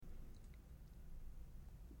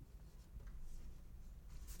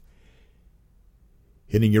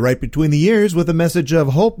Hitting you right between the ears with a message of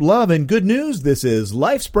hope, love, and good news. This is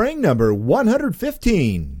Lifespring number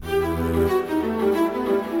 115.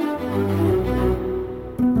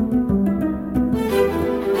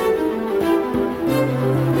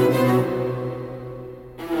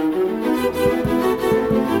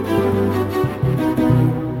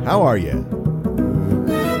 How are you?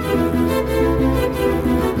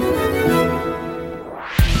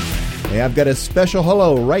 Hey, I've got a special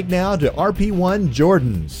hello right now to RP1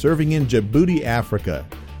 Jordan, serving in Djibouti, Africa.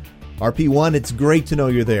 RP1, it's great to know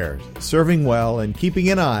you're there, serving well and keeping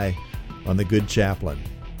an eye on the good chaplain.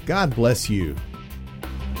 God bless you.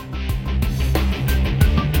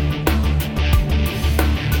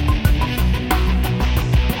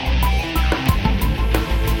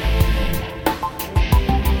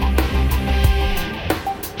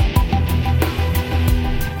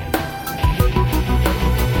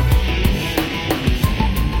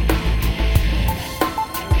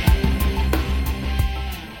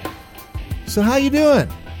 So how you doing?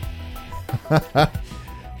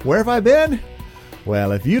 Where have I been?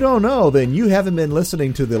 Well, if you don't know, then you haven't been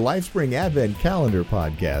listening to the Lifespring Advent Calendar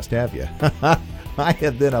podcast, have you? I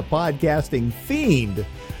have been a podcasting fiend.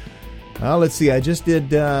 Let's see, I just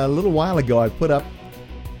did a little while ago, I put up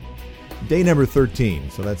day number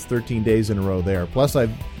 13. So that's 13 days in a row there. Plus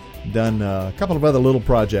I've done a couple of other little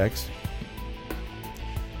projects.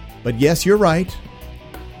 But yes, you're right.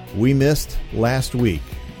 We missed last week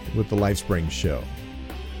with the Lifespring show.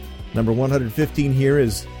 Number 115 here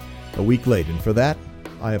is a week late, and for that,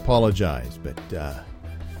 I apologize, but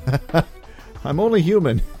I'm only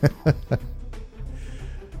human.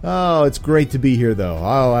 Oh, it's great to be here, though.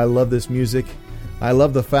 Oh, I love this music. I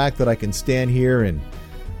love the fact that I can stand here and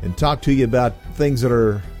talk to you about things that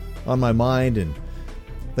are on my mind and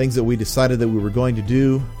things that we decided that we were going to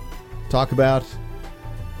do, talk about.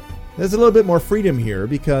 There's a little bit more freedom here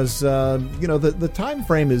because, the time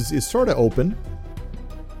frame is sort of open.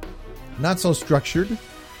 Not so structured. A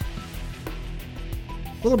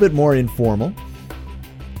little bit more informal.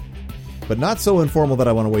 But not so informal that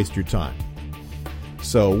I want to waste your time.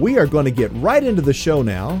 So we are going to get right into the show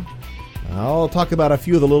now. I'll talk about a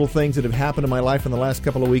few of the little things that have happened in my life in the last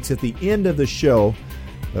couple of weeks at the end of the show.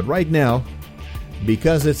 But right now,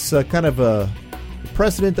 because it's kind of a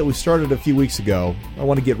precedent that we started a few weeks ago, I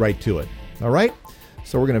want to get right to it. All right?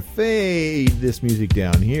 So we're going to fade this music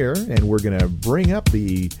down here, and we're going to bring up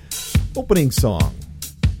the opening song.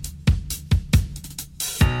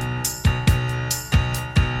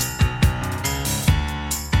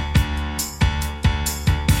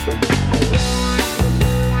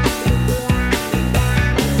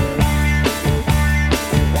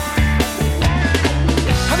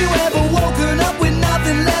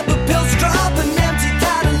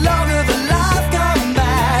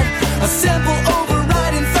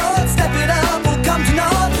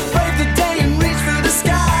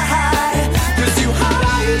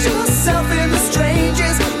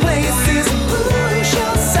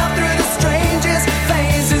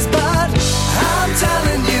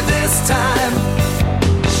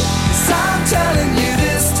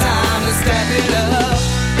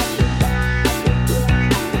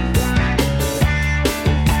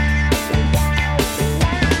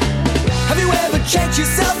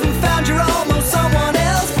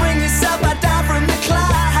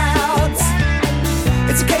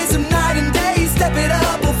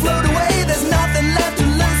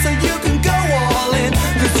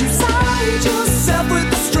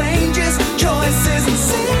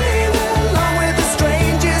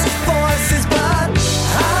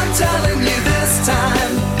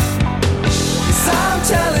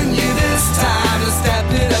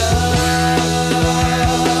 Step it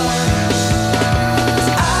up.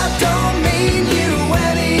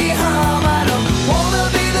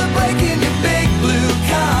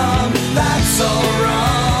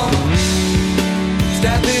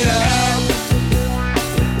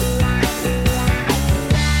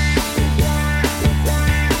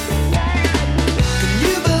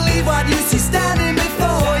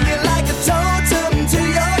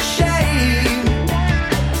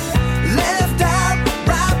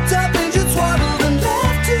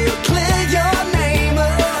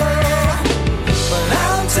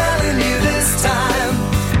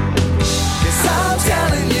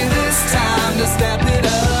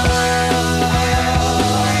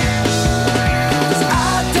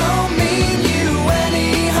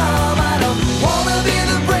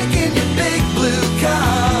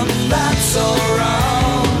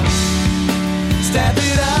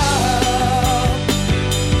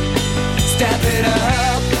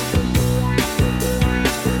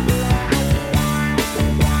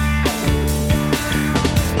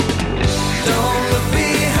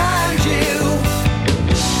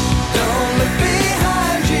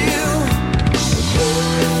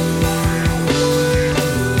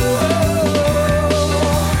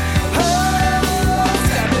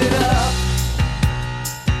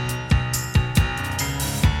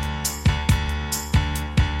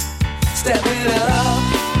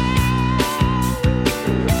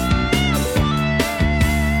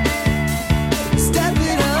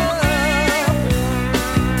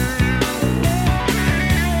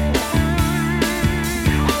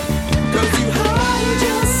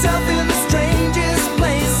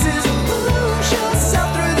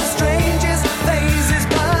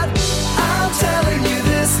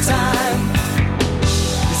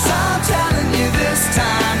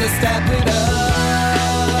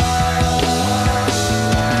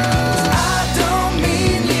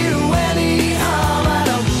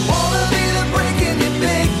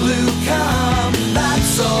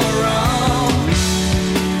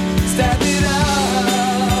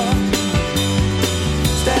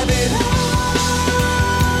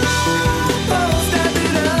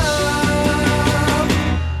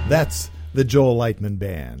 That's the Joel Lightman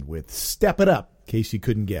Band with Step It Up, in case you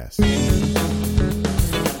couldn't guess. All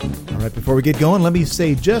right, before we get going, let me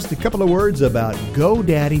say just a couple of words about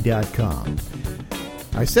GoDaddy.com.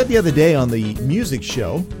 I said the other day on the music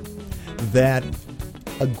show that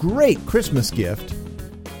a great Christmas gift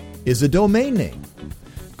is a domain name.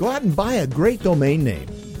 Go out and buy a great domain name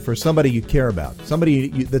for somebody you care about,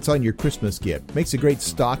 somebody that's on your Christmas gift. Makes a great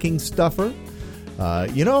stocking stuffer.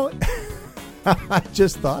 I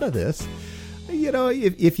just thought of this.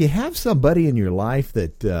 If you have somebody in your life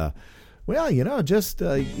that, you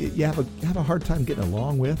have a hard time getting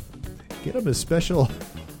along with, get them a special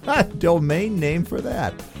domain name for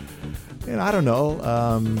that. And I don't know,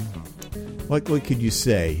 what could you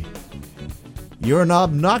say? You're an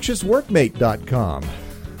obnoxious workmate.com.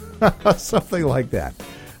 Something like that.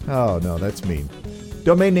 Oh, no, that's mean.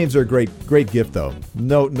 Domain names are a great gift, though.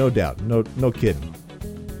 No doubt. No kidding.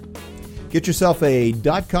 Get yourself a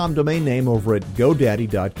 .com domain name over at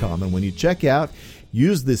GoDaddy.com. And when you check out,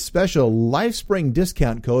 use this special Lifespring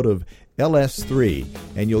discount code of LS3.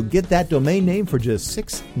 And you'll get that domain name for just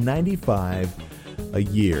 $6.95 a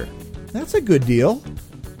year. That's a good deal.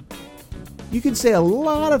 You can say a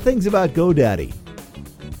lot of things about GoDaddy.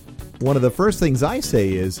 One of the first things I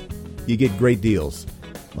say is you get great deals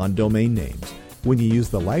on domain names when you use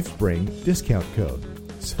the Lifespring discount code.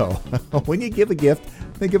 So when you give a gift,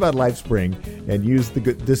 think about Lifespring and use the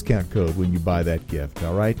discount code when you buy that gift,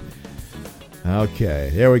 all right?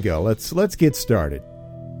 Okay, there we go. Let's get started.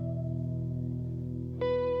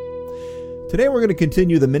 Today we're going to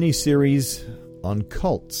continue the mini-series on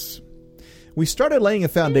cults. We started laying a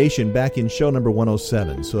foundation back in show number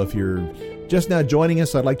 107, so if you're just now joining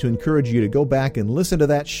us, I'd like to encourage you to go back and listen to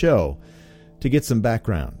that show to get some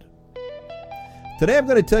background. Today I'm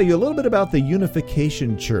going to tell you a little bit about the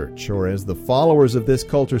Unification Church, or as the followers of this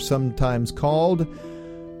cult are sometimes called,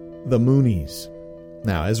 the Moonies.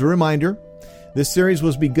 Now, as a reminder, this series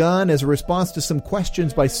was begun as a response to some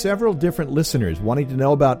questions by several different listeners wanting to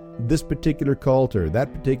know about this particular cult or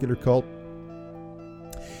that particular cult.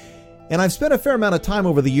 And I've spent a fair amount of time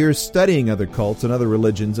over the years studying other cults and other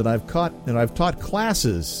religions, and I've taught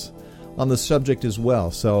classes on the subject as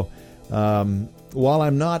well. So while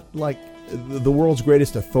I'm not like the world's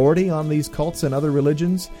greatest authority on these cults and other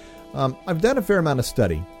religions, I've done a fair amount of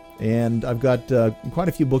study, and I've got quite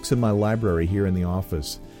a few books in my library here in the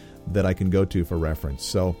office that I can go to for reference.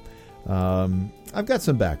 So I've got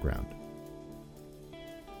some background.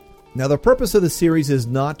 Now, the purpose of the series is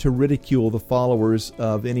not to ridicule the followers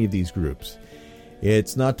of any of these groups.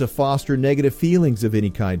 It's not to foster negative feelings of any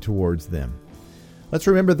kind towards them. Let's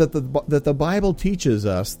remember that the Bible teaches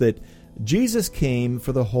us that Jesus came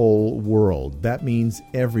for the whole world. That means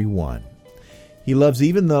everyone. He loves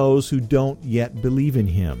even those who don't yet believe in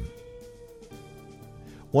him.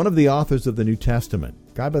 One of the authors of the New Testament,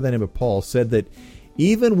 a guy by the name of Paul, said that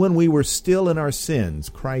even when we were still in our sins,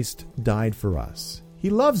 Christ died for us. He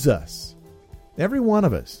loves us, every one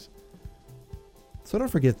of us. So don't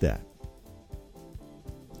forget that.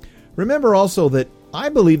 Remember also that I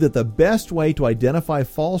believe that the best way to identify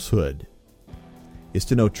falsehood is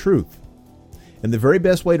to know truth. And the very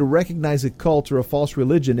best way to recognize a cult or a false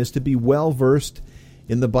religion is to be well versed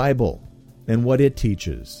in the Bible and what it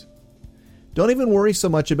teaches. Don't even worry so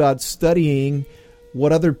much about studying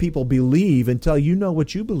what other people believe until you know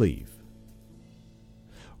what you believe,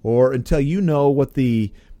 or until you know what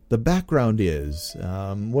the background is,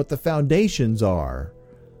 what the foundations are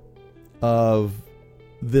of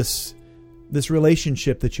this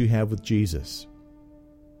relationship that you have with Jesus.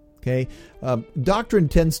 Okay, doctrine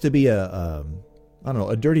tends to be a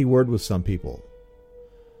dirty word with some people.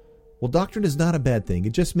 Well, doctrine is not a bad thing.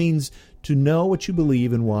 It just means to know what you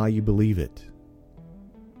believe and why you believe it.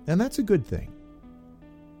 And that's a good thing.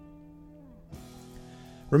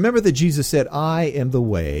 Remember that Jesus said, I am the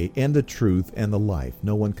way and the truth and the life.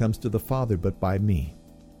 No one comes to the Father but by me.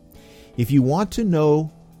 If you want to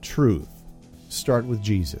know truth, start with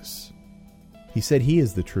Jesus. He said he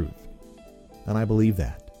is the truth. And I believe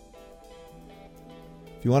that.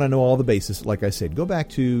 If you want to know all the basis, like I said, go back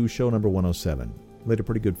to show number 107. Laid a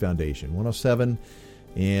pretty good foundation. 107,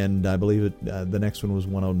 and I believe the next one was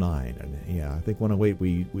 109. And yeah, I think 108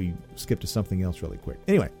 we skipped to something else really quick.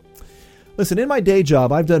 Anyway, listen, in my day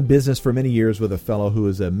job, I've done business for many years with a fellow who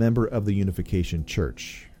is a member of the Unification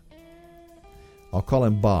Church. I'll call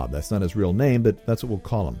him Bob. That's not his real name, but that's what we'll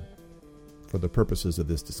call him for the purposes of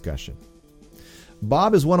this discussion.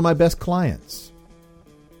 Bob is one of my best clients.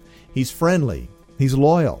 He's friendly. He's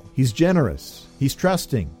loyal. He's generous. He's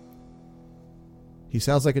trusting. He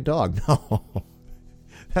sounds like a dog. No,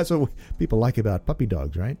 that's what people like about puppy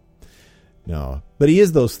dogs, right? No, but he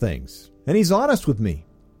is those things. And he's honest with me.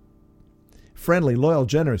 Friendly, loyal,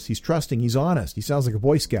 generous. He's trusting. He's honest. He sounds like a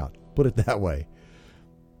Boy Scout. Put it that way.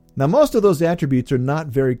 Now, most of those attributes are not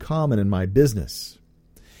very common in my business.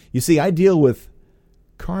 You see, I deal with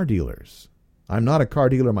car dealers. I'm not a car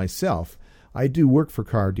dealer myself. I do work for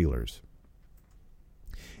car dealers.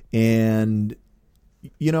 And,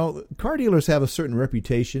 you know, car dealers have a certain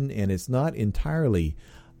reputation, and it's not entirely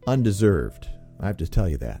undeserved. I have to tell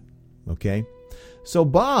you that. Okay? So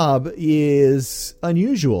Bob is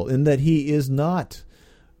unusual in that he is not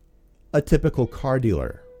a typical car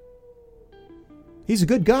dealer. He's a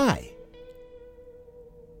good guy.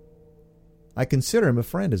 I consider him a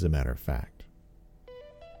friend, as a matter of fact.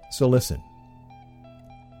 So listen.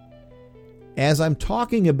 As I'm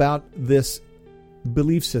talking about this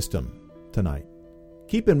belief system tonight,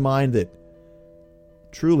 keep in mind that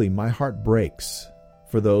truly my heart breaks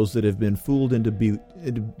for those that have been fooled into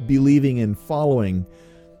believing and following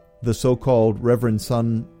the so-called Reverend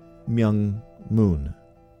Sun Myung Moon.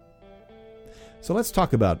 So let's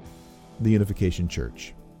talk about the Unification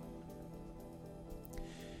Church.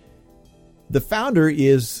 The founder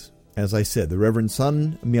is, as I said, the Reverend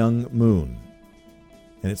Sun Myung Moon.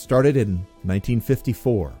 And it started in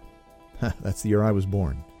 1954. That's the year I was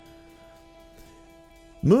born.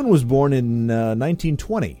 Moon was born in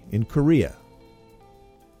 1920 in Korea.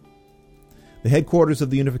 The headquarters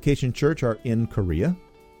of the Unification Church are in Korea.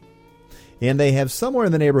 And they have somewhere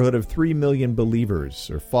in the neighborhood of 3 million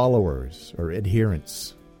believers or followers or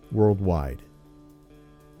adherents worldwide.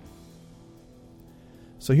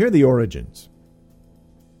 So here are the origins.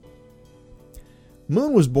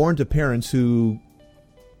 Moon was born to parents who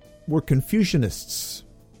were Confucianists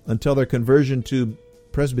until their conversion to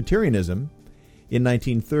Presbyterianism in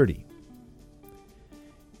 1930.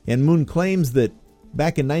 And Moon claims that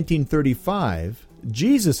back in 1935,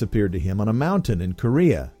 Jesus appeared to him on a mountain in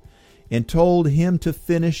Korea and told him to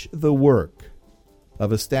finish the work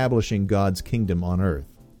of establishing God's kingdom on earth.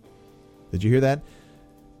 Did you hear that?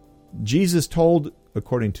 Jesus told,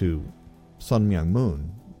 according to Sun Myung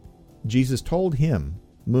Moon, Jesus told him,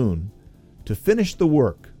 Moon, to finish the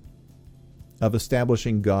work of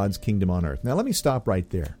establishing God's kingdom on earth. Now let me stop right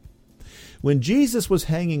there. When Jesus was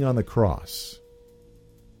hanging on the cross,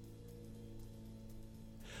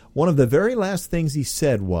 one of the very last things he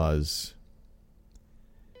said was,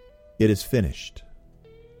 "It is finished."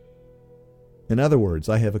 In other words,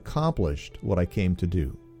 I have accomplished what I came to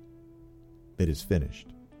do. It is finished.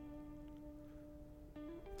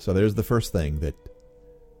 So there's the first thing that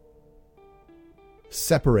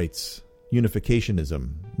separates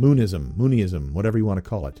unificationism, Moonism, whatever you want to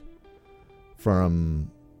call it, from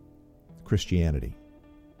Christianity.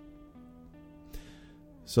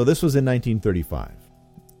 So this was in 1935.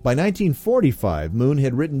 By 1945, Moon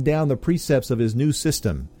had written down the precepts of his new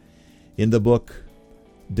system in the book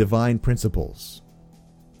Divine Principles.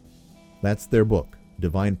 That's their book,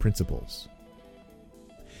 Divine Principles.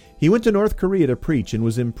 He went to North Korea to preach and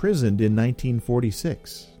was imprisoned in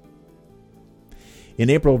 1946. In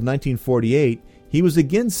April of 1948, he was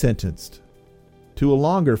again sentenced to a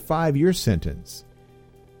longer 5-year sentence.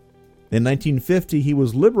 In 1950, he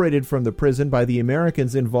was liberated from the prison by the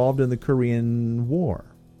Americans involved in the Korean War.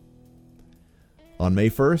 On May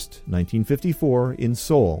 1st, 1954, in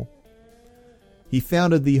Seoul, he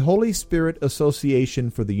founded the Holy Spirit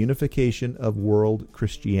Association for the Unification of World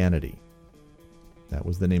Christianity. That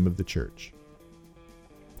was the name of the church.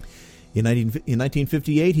 In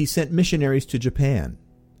 1958, he sent missionaries to Japan.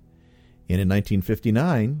 And in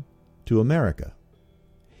 1959, to America.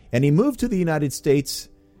 And he moved to the United States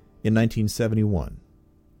in 1971.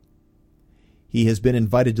 He has been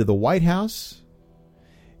invited to the White House,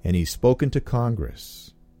 and he's spoken to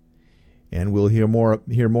Congress. And we'll hear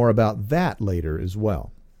more about that later as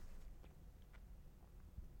well.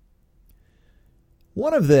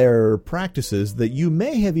 One of their practices that you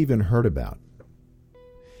may have even heard about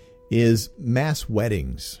is mass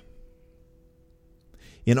weddings.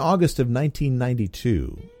 In August of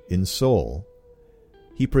 1992, in Seoul,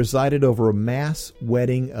 he presided over a mass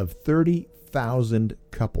wedding of 30,000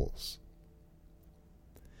 couples.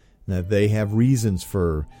 Now, they have reasons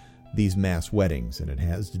for these mass weddings, and it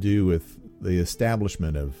has to do with the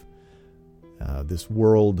establishment of this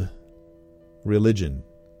world religion.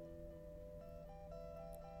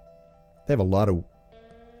 They have a lot of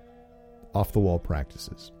off-the-wall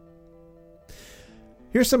practices.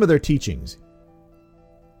 Here's some of their teachings.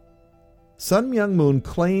 Sun Myung Moon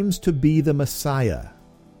claims to be the Messiah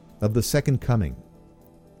of the second coming,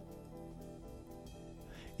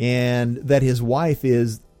 and that his wife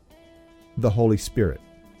is the Holy Spirit.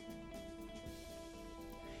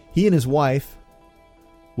 He and his wife,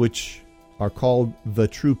 which are called the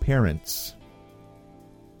true parents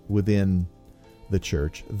within the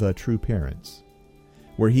church, the true parents,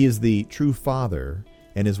 where he is the true father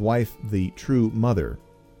and his wife the true mother,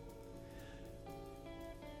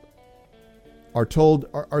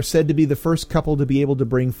 are said to be the first couple to be able to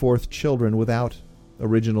bring forth children without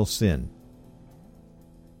original sin.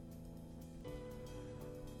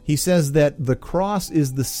 He says that the cross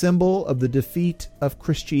is the symbol of the defeat of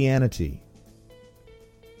Christianity.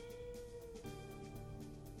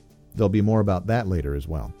 There'll be more about that later as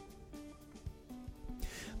well.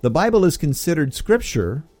 The Bible is considered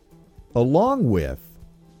scripture along with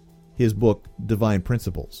his book, Divine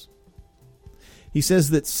Principles. He says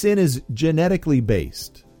that sin is genetically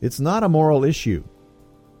based. It's not a moral issue.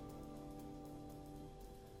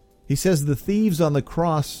 He says the thieves on the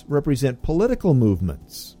cross represent political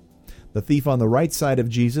movements. The thief on the right side of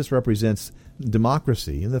Jesus represents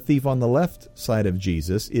democracy, and the thief on the left side of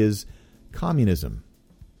Jesus is communism.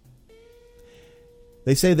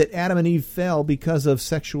 They say that Adam and Eve fell because of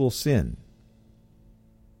sexual sin.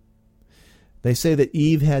 They say that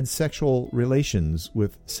Eve had sexual relations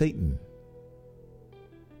with Satan.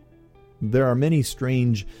 There are many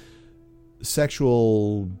strange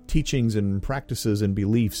sexual teachings and practices and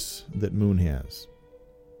beliefs that Moon has.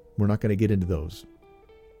 We're not going to get into those.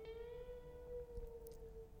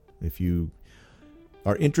 If you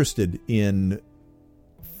are interested in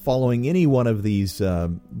following any one of these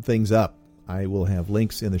things up, I will have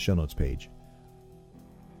links in the show notes page.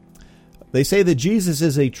 They say that Jesus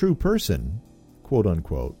is a true person, quote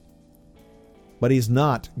unquote, but he's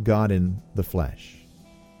not God in the flesh.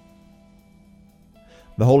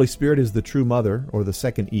 The Holy Spirit is the true mother, or the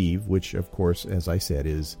second Eve, which, of course, as I said,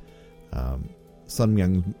 is Sun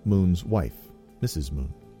Myung Moon's wife, Mrs.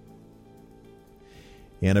 Moon.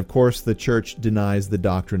 And, of course, the church denies the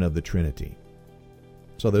doctrine of the Trinity.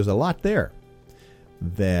 So there's a lot there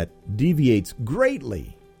that deviates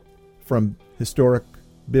greatly from historic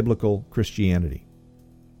biblical Christianity.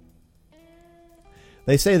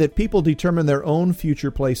 They say that people determine their own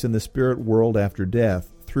future place in the spirit world after death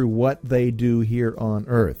through what they do here on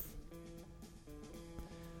earth.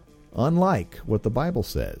 Unlike what the Bible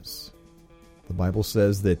says. The Bible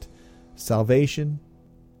says that salvation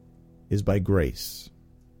is by grace,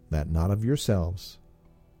 that not of yourselves,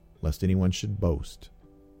 lest anyone should boast.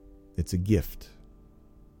 It's a gift.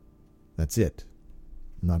 That's it.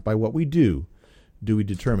 Not by what we do we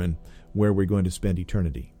determine where we're going to spend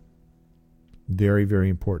eternity. Very, very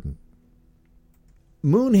important.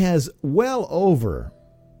 Moon has well over,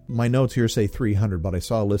 my notes here say 300, but I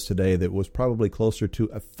saw a list today that was probably closer to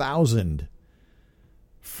 1,000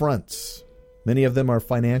 fronts. Many of them are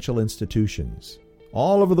financial institutions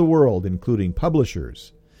all over the world, including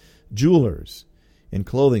publishers, jewelers, and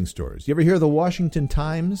clothing stores. You ever hear of the Washington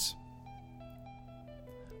Times?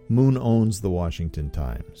 Moon owns the Washington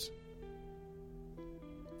Times.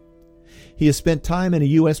 He has spent time in a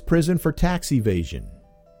U.S. prison for tax evasion.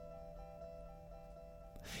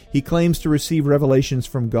 He claims to receive revelations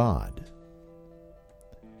from God.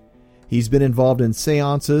 He's been involved in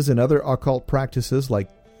seances and other occult practices like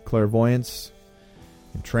clairvoyance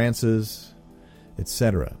and trances,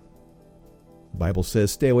 etc. The Bible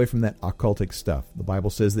says stay away from that occultic stuff. The Bible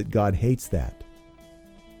says that God hates that.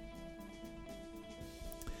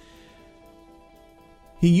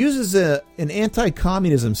 He uses an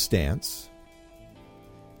anti-communism stance,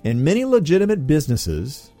 and many legitimate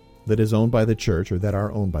businesses that is owned by the church or that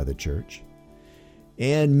are owned by the church,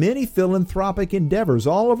 and many philanthropic endeavors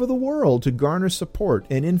all over the world to garner support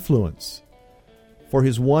and influence for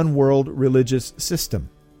his one world religious system.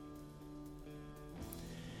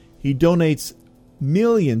 He donates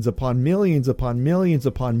millions upon millions upon millions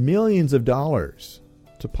upon millions of dollars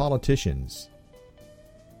to politicians,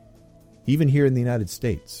 even here in the United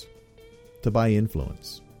States, to buy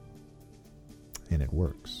influence. And it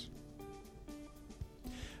works.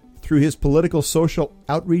 Through his political social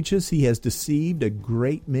outreaches, he has deceived a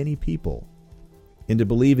great many people into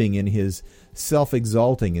believing in his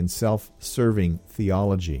self-exalting and self-serving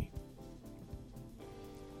theology.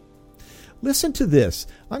 Listen to this.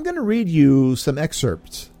 I'm going to read you some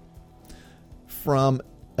excerpts from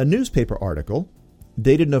a newspaper article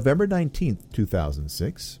dated November 19th,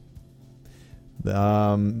 2006,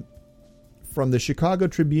 from the Chicago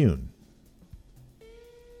Tribune.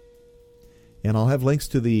 And I'll have links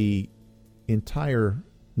to the entire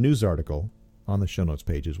news article on the show notes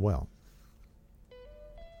page as well.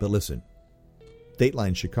 But listen,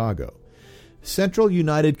 Dateline Chicago. Central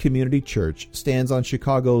United Community Church stands on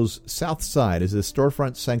Chicago's South Side as a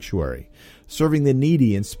storefront sanctuary, serving the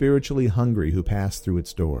needy and spiritually hungry who pass through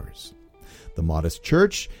its doors. The modest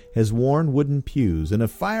church has worn wooden pews and a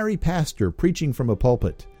fiery pastor preaching from a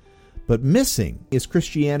pulpit. But missing is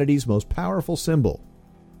Christianity's most powerful symbol,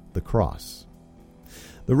 the cross.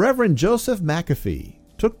 The Reverend Joseph McAfee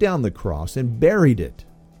took down the cross and buried it,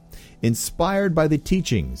 inspired by the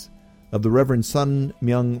teachings of the Reverend Sun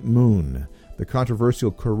Myung Moon, the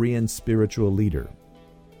controversial Korean spiritual leader.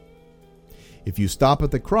 "If you stop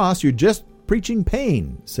at the cross, you're just preaching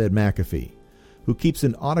pain," said McAfee, who keeps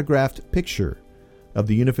an autographed picture of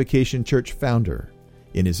the Unification Church founder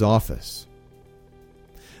in his office.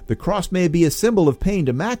 The cross may be a symbol of pain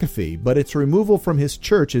to McAfee, but its removal from his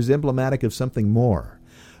church is emblematic of something more,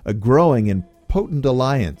 a growing and potent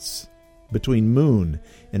alliance between Moon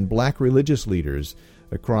and black religious leaders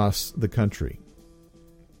across the country.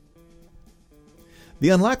 The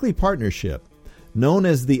unlikely partnership, known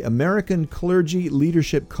as the American Clergy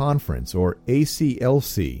Leadership Conference, or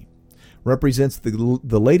ACLC, represents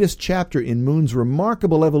the latest chapter in Moon's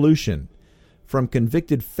remarkable evolution from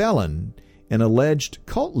convicted felon and alleged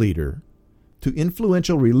cult leader to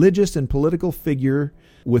influential religious and political figure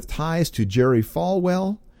with ties to Jerry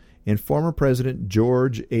Falwell and former President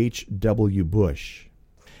George H.W. Bush.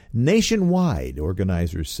 Nationwide,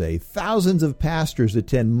 organizers say, thousands of pastors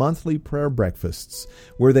attend monthly prayer breakfasts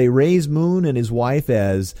where they raise Moon and his wife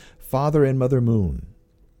as Father and Mother Moon,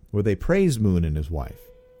 where they praise Moon and his wife.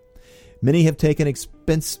 Many have taken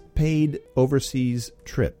expense-paid overseas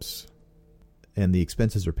trips, and the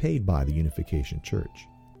expenses are paid by the Unification Church.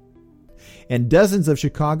 And dozens of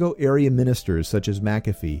Chicago area ministers, such as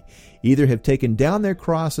McAfee, either have taken down their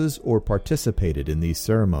crosses or participated in these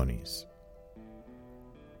ceremonies.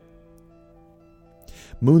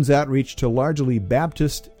 Moon's outreach to largely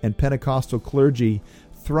Baptist and Pentecostal clergy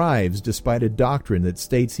thrives despite a doctrine that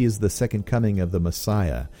states he is the second coming of the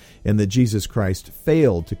Messiah and that Jesus Christ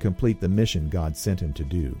failed to complete the mission God sent him to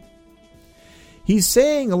do. He's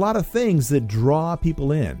saying a lot of things that draw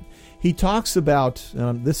people in. He talks about,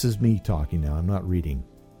 this is me talking now, I'm not reading.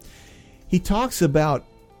 He talks about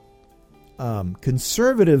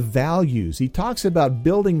conservative values. He talks about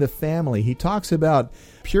building the family. He talks about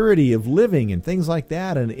purity of living and things like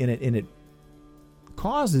that, and it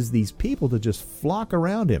causes these people to just flock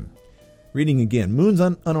around him. Reading again, Moon's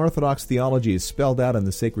unorthodox theology is spelled out in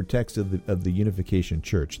the sacred text of the Unification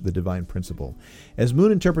Church, the divine principle. As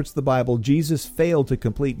Moon interprets the Bible, Jesus failed to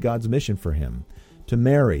complete God's mission for him, to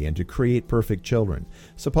marry and to create perfect children.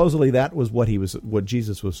 Supposedly that was what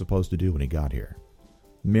Jesus was supposed to do when he got here.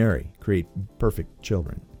 Marry, create perfect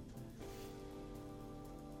children.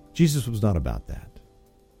 Jesus was not about that.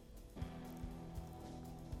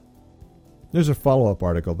 There's a follow-up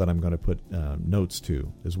article that I'm going to put notes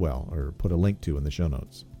to as well, or put a link to in the show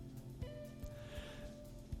notes.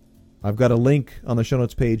 I've got a link on the show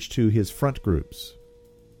notes page to his front groups.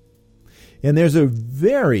 And there's a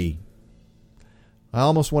very, I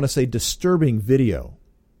almost want to say disturbing video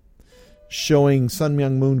showing Sun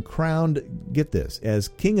Myung Moon crowned, get this, as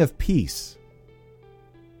King of Peace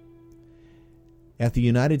at the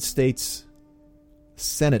United States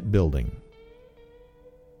Senate building.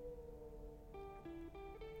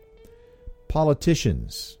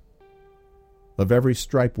 Politicians of every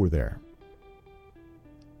stripe were there.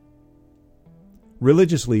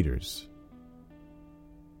 Religious leaders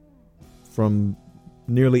from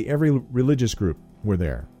nearly every religious group were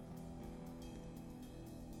there.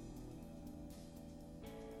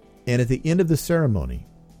 And at the end of the ceremony,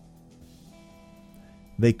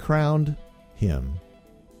 they crowned him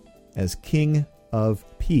as King of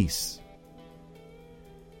Peace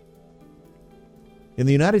in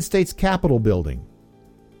the United States Capitol building.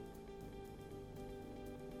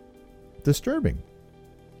 Disturbing.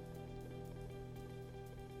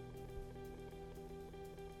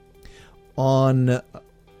 On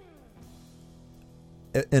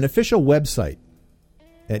an official website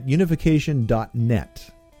at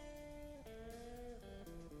unification.net,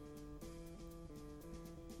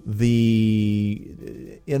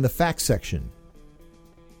 in the facts section,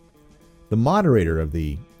 the moderator of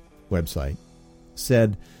the website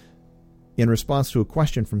said, in response to a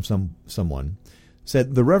question from someone,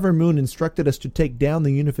 said, "The Reverend Moon instructed us to take down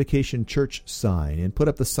the Unification Church sign and put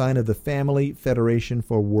up the sign of the Family Federation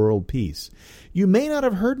for World Peace. You may not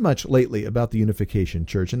have heard much lately about the Unification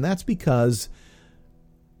Church, and that's because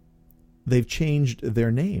they've changed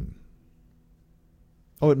their name.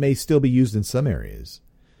 Oh, it may still be used in some areas,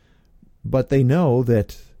 but they know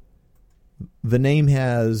that the name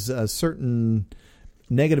has certain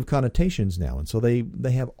negative connotations now, and so they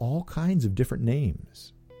have all kinds of different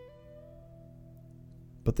names.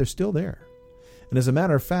 But they're still there. And as a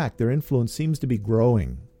matter of fact, their influence seems to be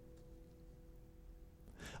growing.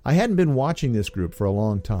 I hadn't been watching this group for a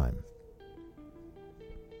long time.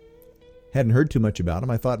 Hadn't heard too much about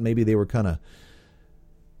them. I thought maybe they were kind of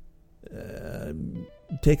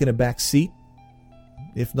taking a back seat,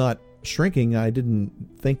 if not shrinking. I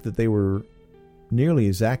didn't think that they were nearly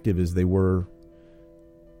as active as they were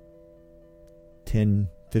 10,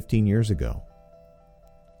 15 years ago.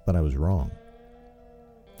 But I was wrong.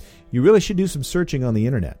 You really should do some searching on the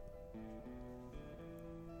internet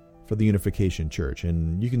for the Unification Church.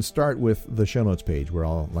 And you can start with the show notes page where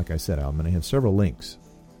like I said, I'm going to have several links.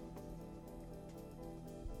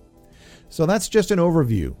 So that's just an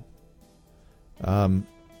overview.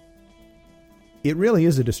 It really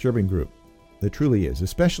is a disturbing group. It truly is,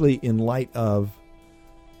 especially in light of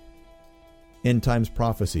end times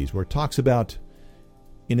prophecies, where it talks about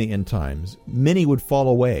in the end times, many would fall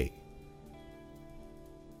away.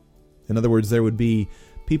 In other words, there would be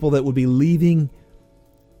people that would be leaving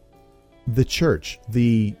the church,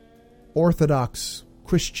 the Orthodox,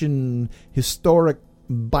 Christian, historic,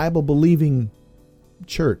 Bible-believing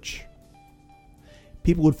church.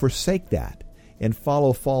 People would forsake that and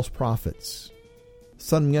follow false prophets.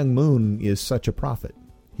 Sun Myung Moon is such a prophet.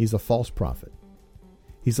 He's a false prophet.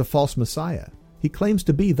 He's a false Messiah. He claims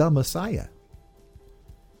to be the Messiah.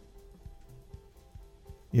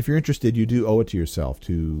 If you're interested, you do owe it to yourself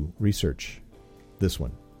to research this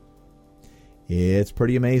one. It's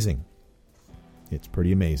pretty amazing. It's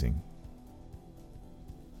pretty amazing.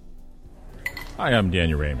 Hi, I'm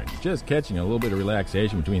Daniel Raymond. Just catching a little bit of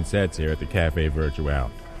relaxation between sets here at the Cafe Virtual.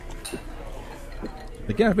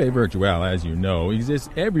 The Cafe Virtual, as you know, exists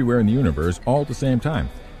everywhere in the universe all at the same time.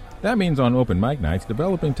 That means on open mic nights,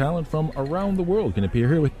 developing talent from around the world can appear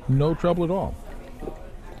here with no trouble at all.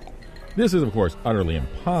 This is, of course, utterly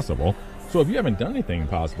impossible, so if you haven't done anything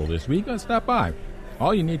impossible this week, stop by.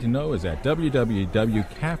 All you need to know is at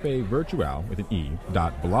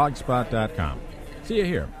www.cafevirtual.blogspot.com. See you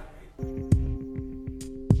here.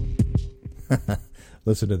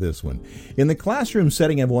 Listen to this one. In the classroom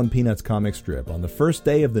setting of One Peanuts comic strip, on the first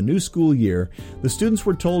day of the new school year, the students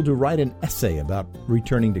were told to write an essay about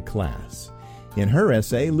returning to class. In her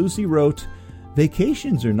essay, Lucy wrote,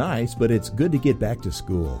 "Vacations are nice, but it's good to get back to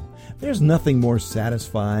school. There's nothing more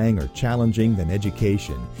satisfying or challenging than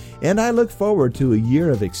education, and I look forward to a year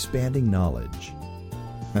of expanding knowledge."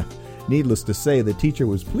 Needless to say, the teacher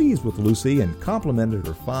was pleased with Lucy and complimented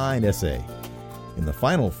her fine essay. In the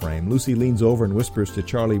final frame, Lucy leans over and whispers to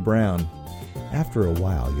Charlie Brown, "After a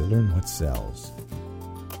while, you'll learn what sells."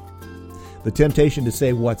 The temptation to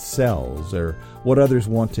say what sells, or what others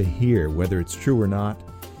want to hear, whether it's true or not,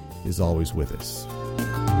 is always with us.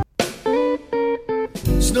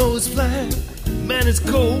 Snow is flying, man, it's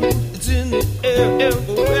cold, it's in the air,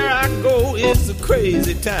 everywhere I go, it's a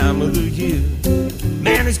crazy time of the year.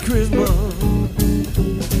 Man, it's Christmas,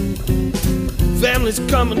 family's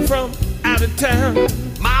coming from out of town,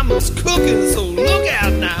 mama's cooking, so look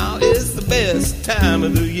out now, it's the best time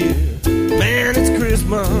of the year. Man, it's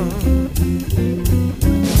Christmas,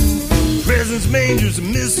 presents, mangers,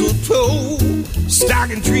 and mistletoe,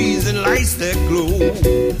 stocking trees and lights that glow,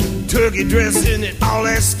 turkey dressing and all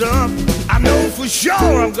that stuff. I know for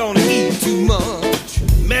sure I'm gonna eat too much.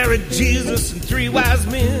 Married Jesus and three wise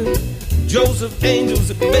men, Joseph,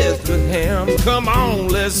 angels at Bethlehem. Come on,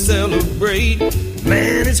 let's celebrate.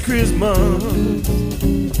 Man, it's Christmas.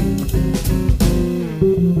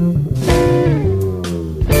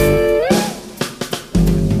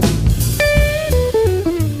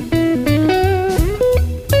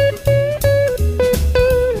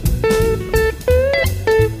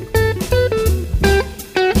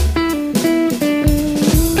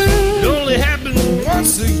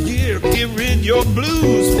 Your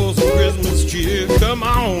blues for some Christmas cheer. Come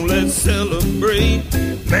on, let's celebrate.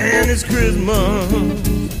 Man, it's Christmas.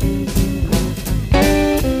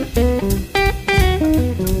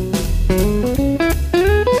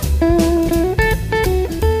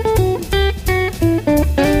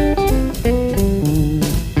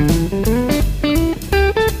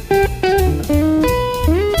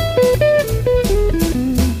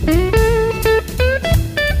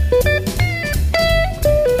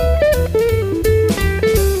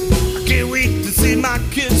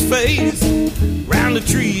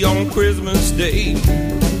 Christmas Day,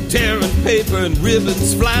 tearing paper and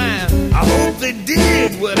ribbons flying. I hope they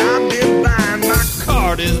did what I've been buying. My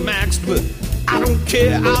card is maxed, but I don't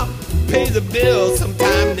care. I'll pay the bill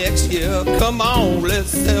sometime next year. Come on,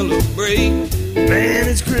 let's celebrate. Man,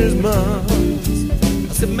 it's Christmas.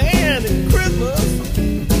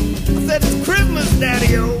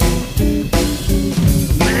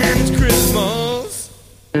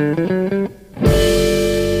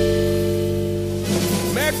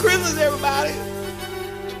 Christmas, everybody.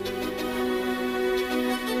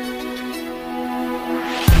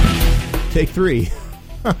 Take 3.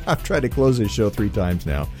 I've tried to close this show 3 times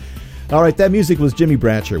now. All right, that music was Jimmy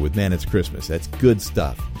Bratcher with Man, It's Christmas. That's good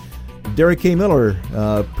stuff. Derek K. Miller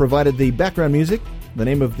provided the background music. The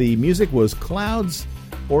name of the music was Clouds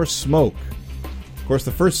or Smoke. Of course,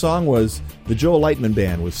 the first song was the Joel Lightman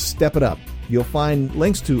Band with Step It Up. You'll find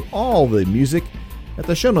links to all the music at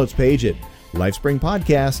the show notes page at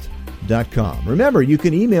lifespringpodcast.com. Remember, you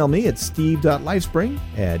can email me at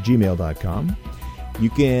steve.lifespring@gmail.com. You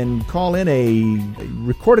can call in a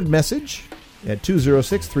recorded message at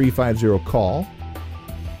 206-350-CALL.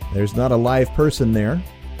 There's not a live person there.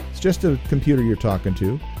 It's just a computer you're talking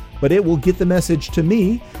to. But it will get the message to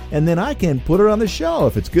me, and then I can put it on the show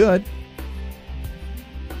if it's good.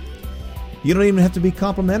 You don't even have to be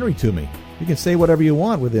complimentary to me. You can say whatever you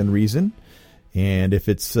want within reason. And if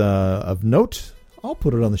it's of note, I'll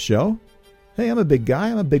put it on the show. Hey, I'm a big guy.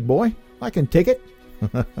 I'm a big boy. I can take it.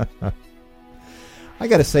 I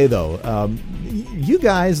got to say, though, you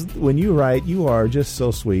guys, when you write, you are just so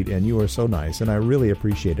sweet and you are so nice, and I really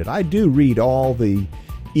appreciate it. I do read all the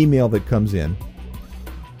email that comes in.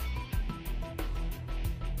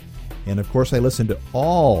 And, of course, I listen to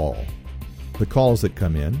all the calls that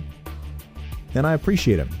come in, and I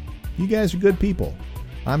appreciate them. You guys are good people.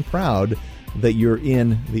 I'm proud that you're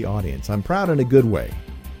in the audience. I'm proud in a good way,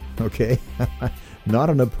 okay? Not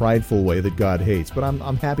in a prideful way that God hates, but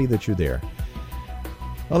I'm happy that you're there.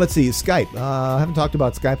 Well, let's see. Skype. I haven't talked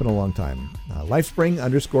about Skype in a long time.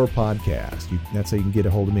 Lifespring_podcast. That's how you can get a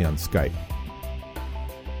hold of me on Skype.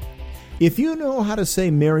 If you know how to say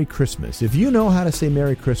Merry Christmas, if you know how to say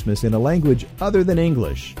Merry Christmas in a language other than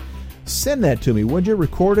English, send that to me. Would you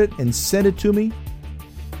record it and send it to me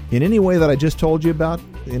in any way that I just told you about,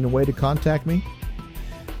 in a way to contact me?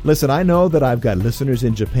 Listen, I know that I've got listeners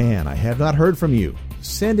in Japan. I have not heard from you.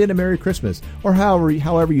 Send in a Merry Christmas, or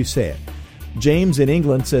however you say it. James in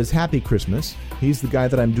England says Happy Christmas. He's the guy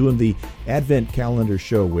that I'm doing the Advent calendar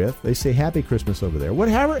show with. They say Happy Christmas over there.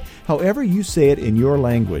 However you say it in your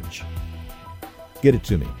language, get it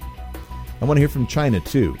to me. I want to hear from China,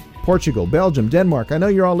 too. Portugal, Belgium, Denmark. I know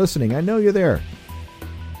you're all listening. I know you're there.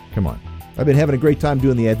 Come on. I've been having a great time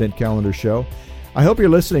doing the Advent calendar show. I hope you're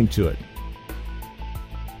listening to it.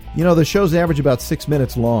 You know, the shows average about 6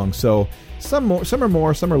 minutes long, so some are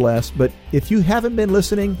more, some are less. But if you haven't been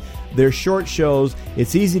listening, they're short shows.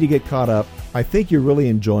 It's easy to get caught up. I think you really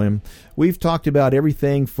enjoy them. We've talked about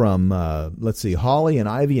everything from, holly and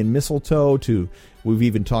ivy and mistletoe to we've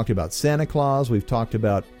even talked about Santa Claus. We've talked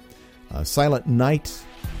about Silent Night.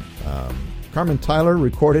 Carmen Tyler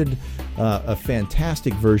recorded a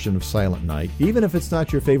fantastic version of Silent Night. Even if it's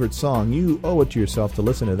not your favorite song, you owe it to yourself to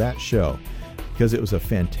listen to that show because it was a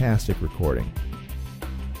fantastic recording.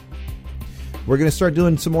 We're going to start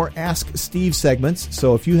doing some more Ask Steve segments.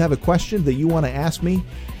 So if you have a question that you want to ask me,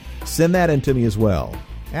 send that in to me as well.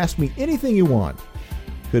 Ask me anything you want.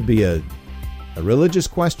 Could be a religious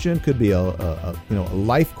question, could be a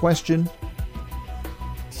life question.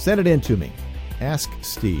 Send it in to me. Ask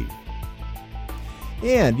Steve.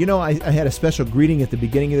 And, I had a special greeting at the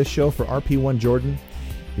beginning of the show for RP1 Jordan.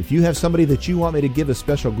 If you have somebody that you want me to give a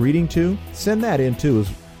special greeting to, send that in too,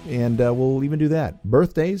 and we'll even do that.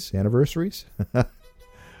 Birthdays, anniversaries.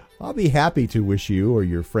 I'll be happy to wish you or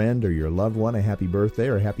your friend or your loved one a happy birthday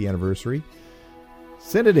or a happy anniversary.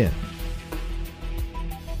 Send it in.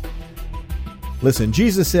 Listen,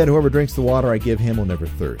 Jesus said, whoever drinks the water I give him will never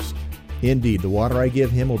thirst. Indeed, the water I give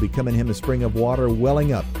him will become in him a spring of water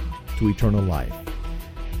welling up to eternal life.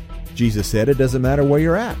 Jesus said it doesn't matter where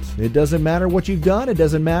you're at. It doesn't matter what you've done. It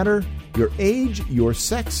doesn't matter your age, your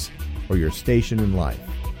sex, or your station in life.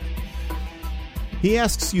 He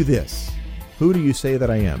asks you this: who do you say that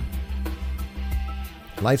I am?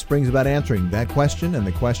 Lifespring's about answering that question and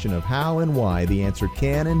the question of how and why the answer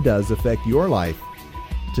can and does affect your life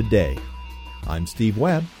today. I'm Steve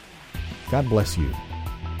Webb. God bless you.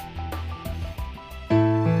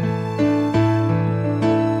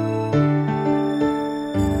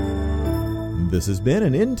 This has been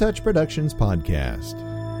an In Touch Productions podcast.